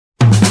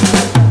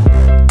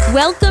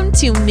Welcome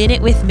to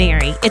Minute with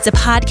Mary. It's a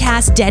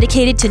podcast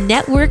dedicated to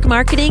network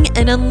marketing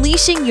and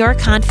unleashing your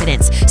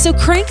confidence. So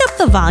crank up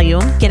the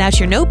volume, get out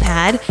your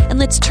notepad, and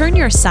let's turn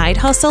your side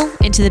hustle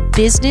into the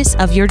business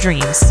of your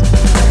dreams.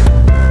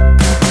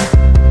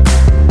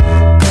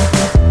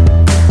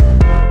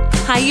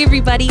 Hi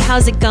everybody,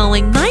 how's it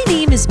going? My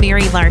name is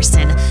Mary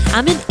Larson.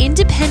 I'm an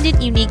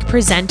independent, unique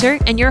presenter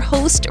and your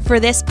host for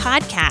this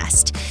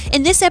podcast.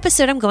 In this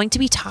episode, I'm going to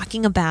be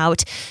talking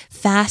about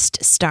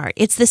Fast Start.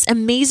 It's this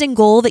amazing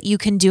goal that you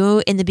can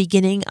do in the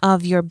beginning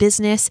of your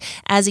business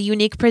as a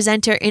unique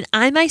presenter, and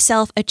I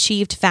myself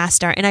achieved Fast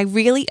Start, and I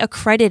really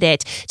accredit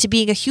it to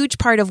being a huge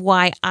part of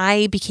why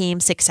I became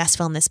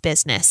successful in this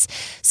business.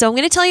 So I'm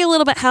going to tell you a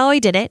little bit how I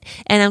did it,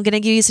 and I'm going to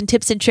give you some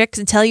tips and tricks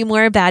and tell you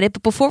more about it.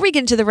 But before we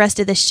get into the rest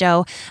of this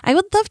show, I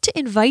would love to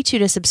invite you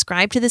to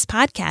subscribe to this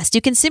podcast.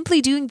 You can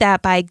simply do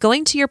that by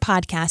going to your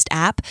podcast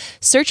app,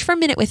 search for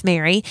Minute with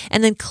Mary,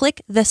 and then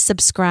click the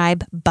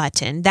subscribe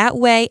button. That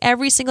way,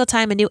 every single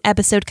time a new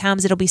episode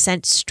comes, it'll be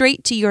sent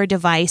straight to your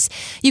device.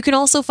 You can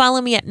also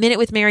follow me at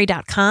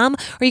minutewithmary.com,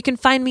 or you can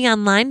find me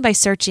online by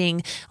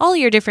searching all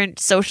your different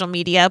social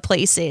media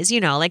places,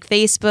 like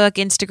Facebook,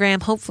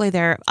 Instagram. Hopefully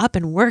they're up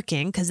and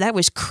working because that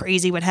was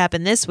crazy what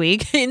happened this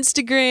week.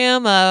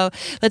 Instagram,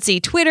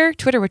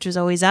 Twitter, which was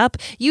always up,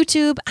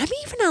 YouTube. I'm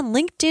even on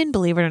LinkedIn,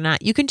 believe it or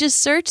not. You can just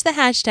search the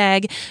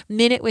hashtag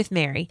Minute with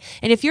Mary.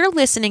 And if you're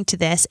listening to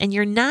this and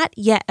you're not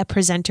yet a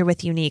presenter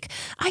with Unique,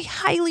 I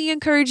highly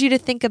encourage you to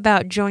think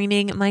about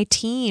joining my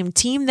team,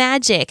 Team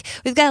Magic.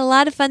 We've got a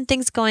lot of fun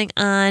things going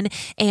on.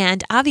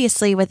 And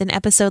obviously with an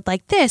episode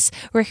like this,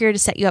 we're here to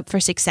set you up for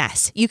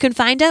success. You can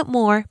find out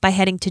more by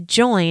heading to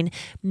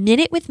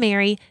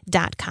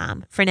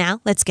joinminutewithmary.com. For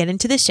now, let's get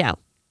into the show.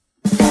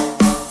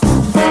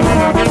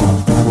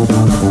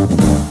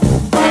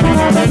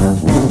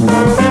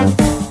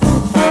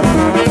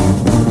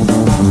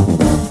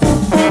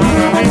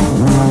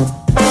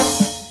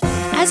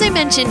 As I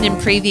mentioned in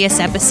previous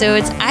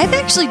episodes, I've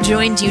actually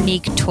joined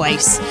Unique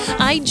twice.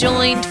 I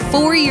joined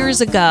 4 years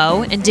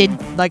ago and did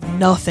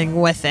nothing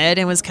with it.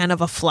 It was kind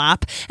of a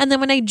flop. And then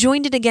when I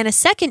joined it again a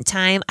second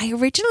time, I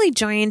originally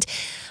joined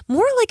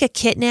more like a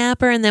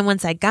kitnapper. And then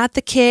once I got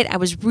the kit, I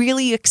was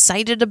really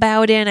excited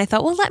about it. And I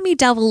thought, well, let me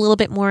delve a little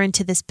bit more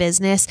into this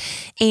business.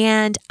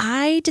 And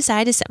I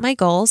decided to set my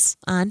goals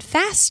on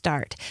Fast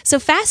Start. So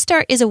Fast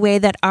Start is a way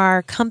that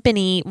our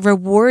company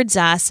rewards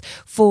us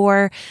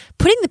for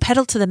putting the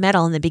pedal to the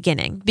metal in the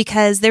beginning,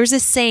 because there's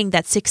this saying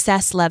that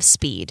success loves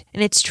speed.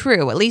 And it's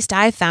true. At least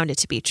I found it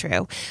to be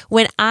true.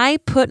 When I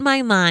put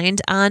my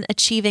mind on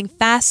achieving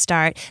Fast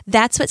Start,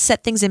 that's what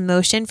set things in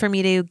motion for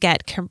me to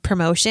get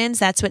promotions.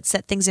 That's what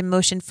set things in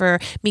motion for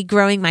me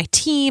growing my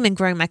team and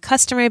growing my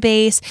customer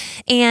base.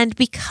 And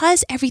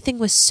because everything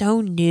was so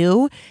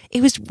new,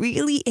 it was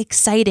really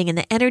exciting and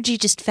the energy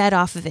just fed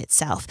off of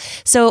itself.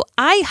 So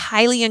I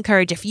highly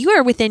encourage, if you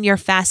are within your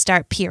Fast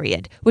Start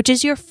period, which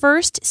is your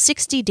first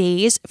 60 days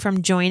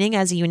from joining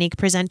as a unique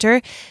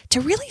presenter, to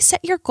really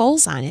set your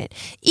goals on it.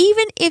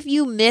 Even if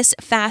you miss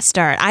Fast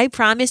Start, I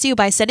promise you,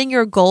 by setting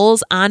your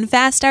goals on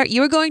Fast Start,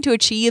 you are going to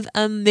achieve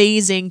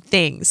amazing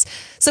things.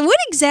 So what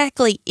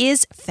exactly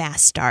is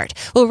Fast Start?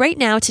 Well, right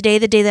now, today,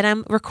 the day that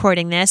I'm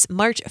recording this,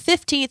 March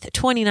 15th,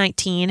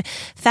 2019,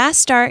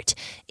 Fast Start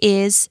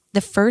is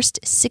the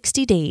first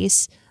 60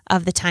 days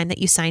of the time that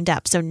you signed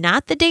up. So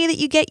not the day that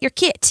you get your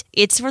kit.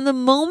 It's from the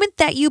moment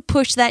that you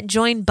push that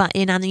join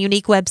button on the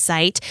Unique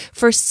website.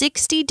 For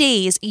 60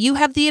 days, you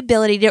have the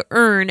ability to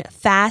earn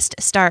Fast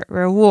Start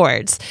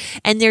rewards.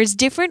 And there's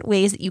different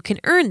ways that you can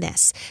earn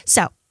this.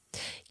 So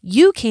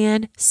you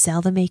can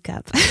sell the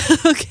makeup,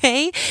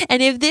 okay?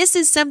 And if this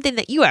is something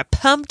that you are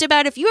pumped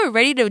about, if you are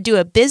ready to do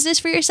a business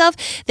for yourself,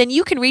 then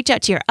you can reach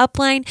out to your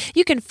upline.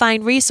 You can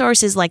find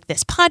resources like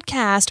this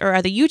podcast or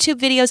other YouTube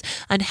videos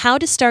on how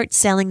to start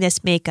selling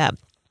this makeup.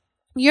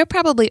 You're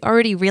probably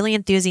already really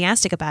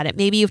enthusiastic about it.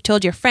 Maybe you've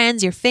told your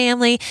friends, your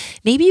family.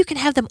 Maybe you can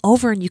have them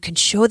over and you can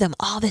show them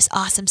all this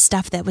awesome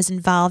stuff that was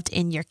involved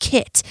in your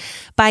kit.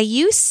 By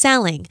you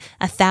selling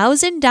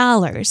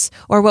 $1,000,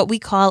 or what we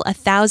call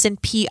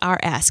 1,000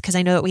 PRS, because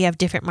I know that we have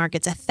different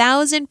markets,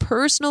 1,000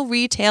 personal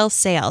retail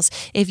sales.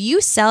 If you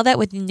sell that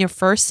within your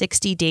first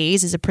 60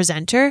 days as a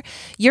presenter,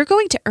 you're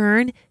going to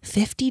earn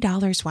 $50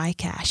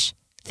 Ycash.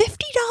 $50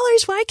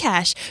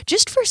 Ycash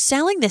just for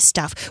selling this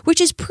stuff, which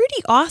is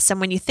pretty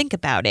awesome when you think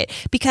about it,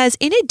 because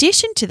in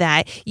addition to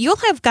that, you'll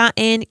have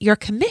gotten your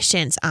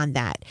commissions on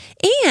that.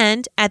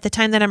 And at the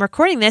time that I'm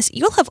recording this,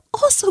 you'll have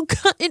also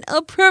gotten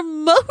a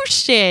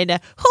promotion.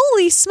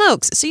 Holy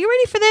smokes. So you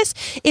ready for this?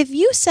 If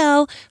you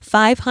sell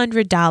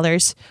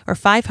 $500 or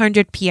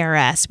 500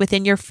 PRS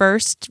within your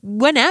first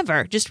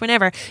whenever,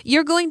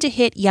 you're going to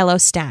hit yellow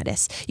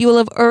status. You will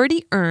have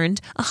already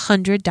earned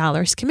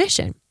 $100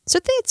 commission. So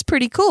that's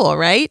pretty cool,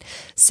 right?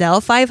 Sell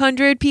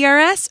 500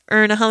 PRS,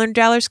 earn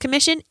 $100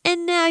 commission,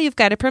 and now you've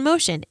got a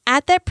promotion.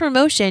 At that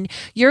promotion,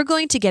 you're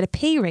going to get a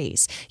pay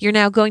raise. You're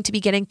now going to be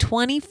getting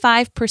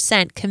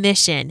 25%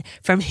 commission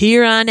from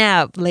here on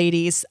out,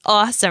 ladies.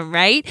 Awesome,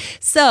 right?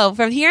 So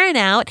from here on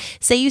out,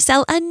 say you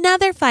sell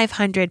another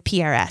 500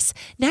 PRS.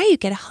 Now you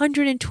get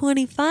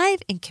 125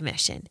 in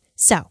commission.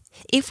 So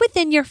if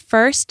within your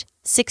first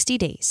 60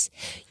 days,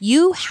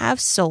 you have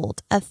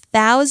sold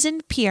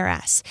 1,000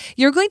 PRS,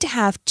 you're going to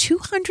have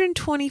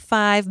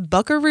 225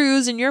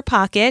 buckaroos in your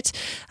pocket,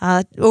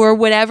 or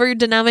whatever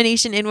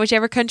denomination in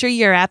whichever country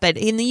you're at. But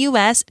in the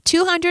US,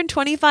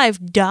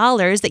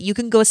 $225 that you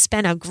can go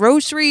spend on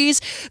groceries,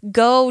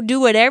 go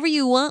do whatever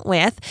you want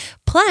with.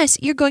 Plus,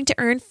 you're going to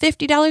earn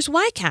 $50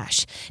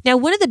 YCash. Now,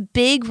 one of the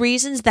big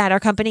reasons that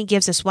our company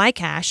gives us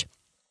YCash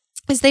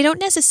is they don't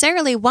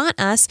necessarily want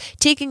us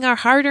taking our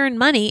hard-earned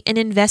money and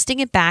investing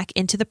it back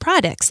into the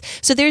products.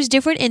 So there's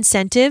different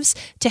incentives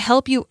to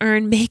help you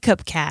earn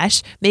makeup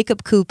cash,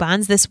 makeup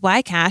coupons, this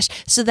YCash,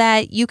 so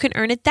that you can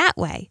earn it that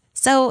way.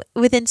 So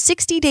within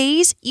 60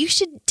 days, you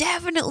should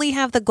definitely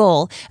have the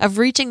goal of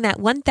reaching that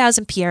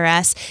 1,000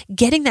 PRS,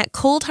 getting that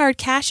cold hard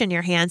cash in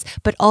your hands,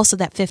 but also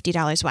that $50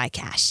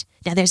 YCash.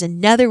 Now, there's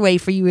another way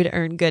for you to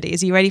earn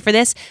goodies. You ready for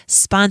this?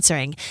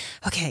 Sponsoring.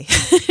 Okay.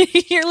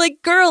 You're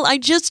like, girl, I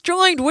just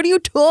joined. What are you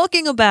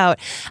talking about?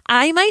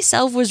 I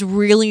myself was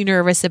really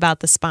nervous about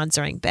the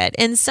sponsoring bit,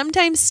 and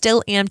sometimes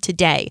still am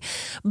today.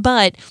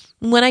 But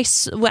when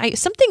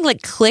something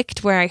like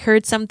clicked where I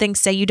heard something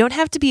say you don't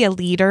have to be a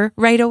leader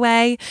right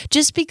away.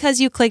 Just because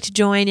you clicked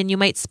join and you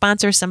might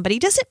sponsor somebody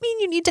doesn't mean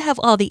you need to have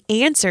all the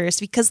answers,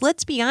 because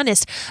let's be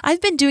honest,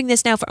 I've been doing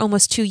this now for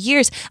almost 2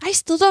 years. I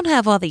still don't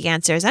have all the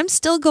answers. I'm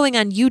still going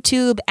on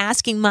YouTube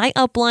asking my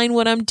upline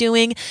what I'm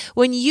doing.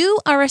 When you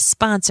are a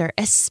sponsor,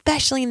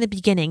 especially in the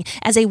beginning,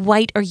 as a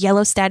white or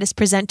yellow status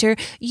presenter,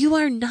 you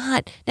are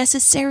not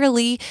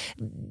necessarily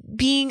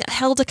being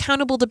held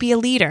accountable to be a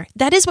leader.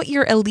 That is what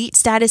your elite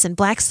status and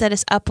black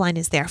status upline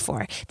is there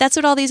for. That's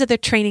what all these other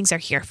trainings are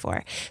here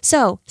for.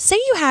 So say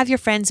you have your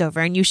friends over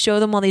and you show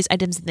them all these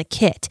items in the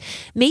kit.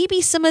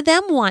 Maybe some of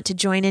them want to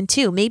join in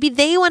too. Maybe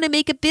they want to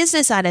make a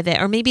business out of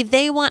it, or maybe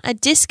they want a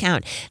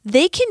discount.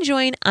 They can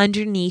join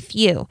underneath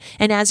you.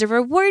 And as a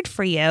reward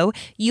for you,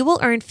 you will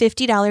earn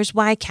 $50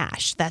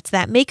 YCash. That's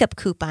that makeup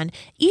coupon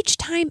each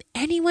time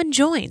anyone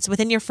joins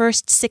within your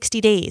first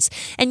 60 days.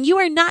 And you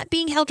are not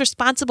being held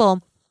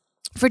responsible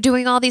for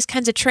doing all these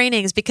kinds of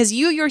trainings because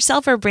you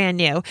yourself are brand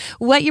new.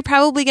 What you're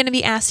probably going to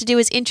be asked to do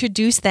is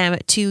introduce them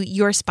to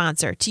your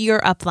sponsor, to your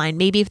upline.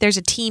 Maybe if there's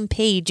a team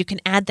page, you can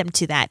add them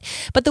to that.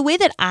 But the way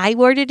that I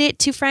worded it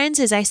to friends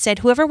is I said,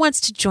 whoever wants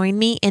to join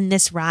me in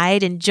this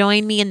ride and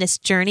join me in this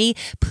journey,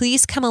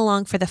 please come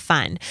along for the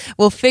fun.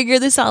 We'll figure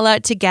this all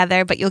out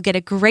together, but you'll get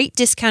a great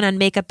discount on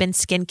makeup and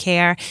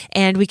skincare,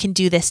 and we can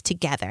do this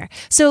together.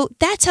 So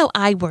that's how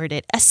I word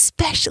it,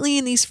 especially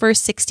in these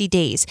first 60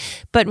 days.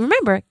 But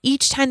remember,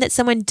 each time that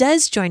someone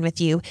does join with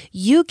you,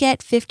 you get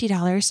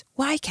 $50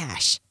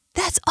 YCash.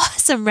 That's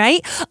awesome, right?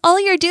 All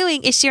you're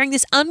doing is sharing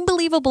this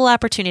unbelievable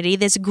opportunity,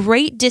 this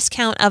great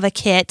discount of a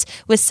kit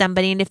with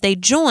somebody, and if they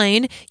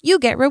join, you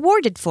get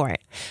rewarded for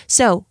it.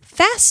 So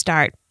fast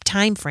start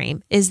time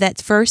frame is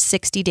that first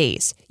 60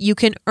 days. You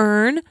can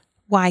earn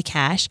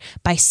YCash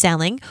by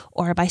selling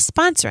or by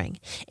sponsoring.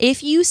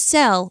 If you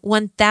sell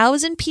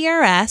 1,000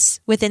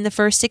 PRS within the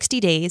first 60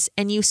 days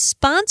and you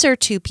sponsor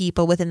 2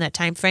 people within that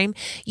time frame,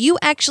 you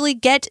actually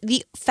get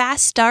the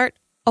Fast Start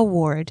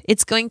Award.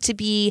 It's going to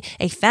be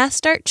a Fast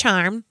Start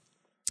charm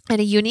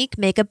and a unique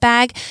makeup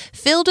bag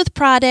filled with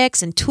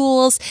products and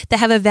tools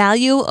that have a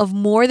value of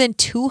more than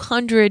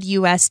 $200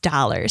 US.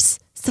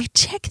 So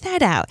check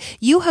that out.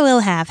 You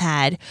will have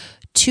had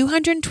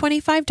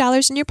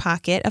 $225 in your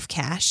pocket of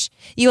cash.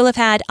 You will have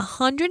had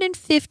 $150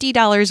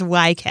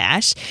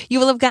 YCash. You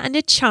will have gotten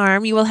a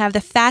charm. You will have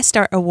the Fast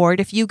Start Award.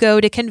 If you go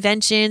to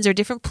conventions or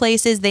different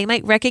places, they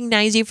might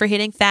recognize you for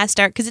hitting Fast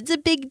Start because it's a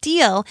big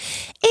deal.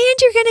 And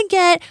you're going to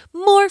get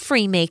more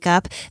free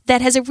makeup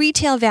that has a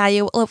retail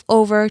value of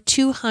over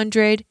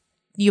 $200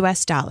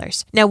 US.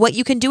 Now, what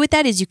you can do with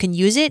that is you can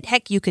use it.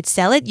 Heck, you could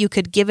sell it. You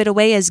could give it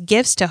away as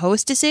gifts to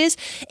hostesses.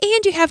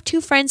 And you have 2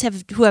 friends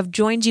who have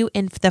joined you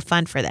in the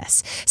fun for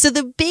this. So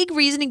the big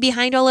reasoning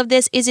behind all of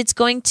this is it's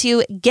going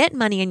to get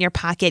money in your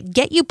pocket,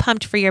 get you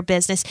pumped for your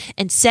business,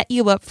 and set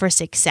you up for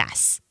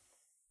success.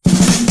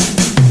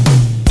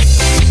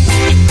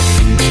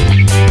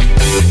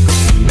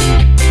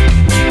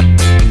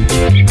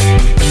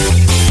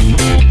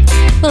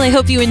 Well, I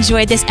hope you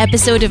enjoyed this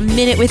episode of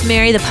Minute with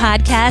Mary, the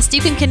podcast. You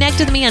can connect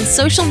with me on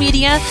social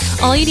media.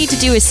 All you need to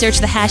do is search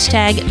the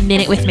hashtag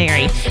Minute with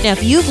Mary. Now,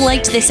 if you've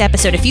liked this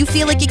episode, if you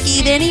feel like it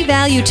gave any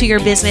value to your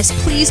business,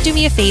 please do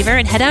me a favor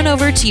and head on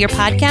over to your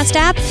podcast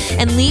app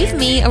and leave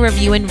me a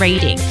review and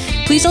rating.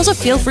 Please also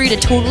feel free to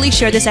totally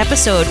share this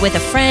episode with a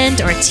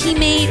friend or a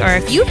teammate, or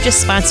if you've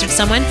just sponsored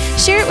someone,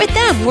 share it with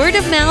them. Word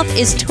of mouth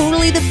is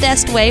totally the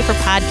best way for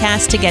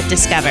podcasts to get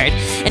discovered.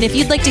 And if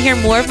you'd like to hear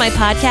more of my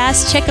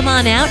podcasts, check them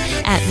on out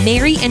at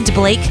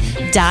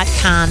maryandblake.com.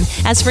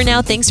 Shopify.com. As for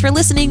now, thanks for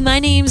listening. My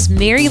name's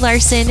Mary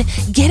Larson.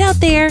 Get out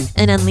there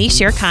and unleash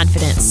your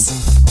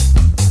confidence.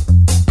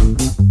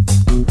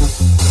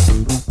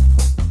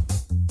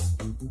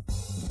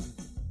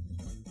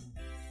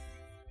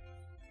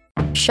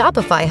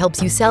 Shopify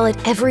helps you sell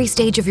at every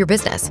stage of your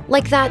business.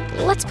 Like that,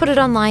 let's put it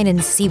online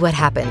and see what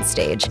happens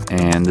stage.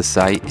 And the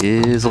site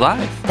is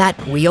live. That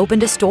we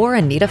opened a store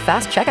and need a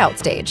fast checkout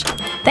stage.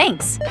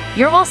 Thanks.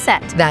 You're all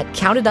set. That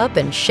count it up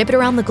and ship it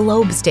around the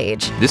globe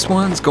stage. This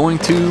one's going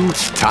to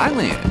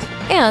Thailand.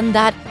 And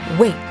that,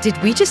 wait, did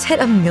we just hit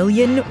 1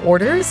 million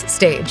orders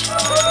stage?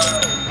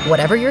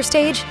 Whatever your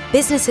stage,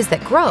 businesses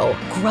that grow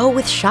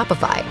with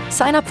Shopify.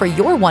 Sign up for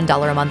your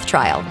 $1 a month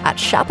trial at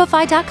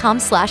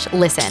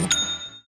shopify.com/listen.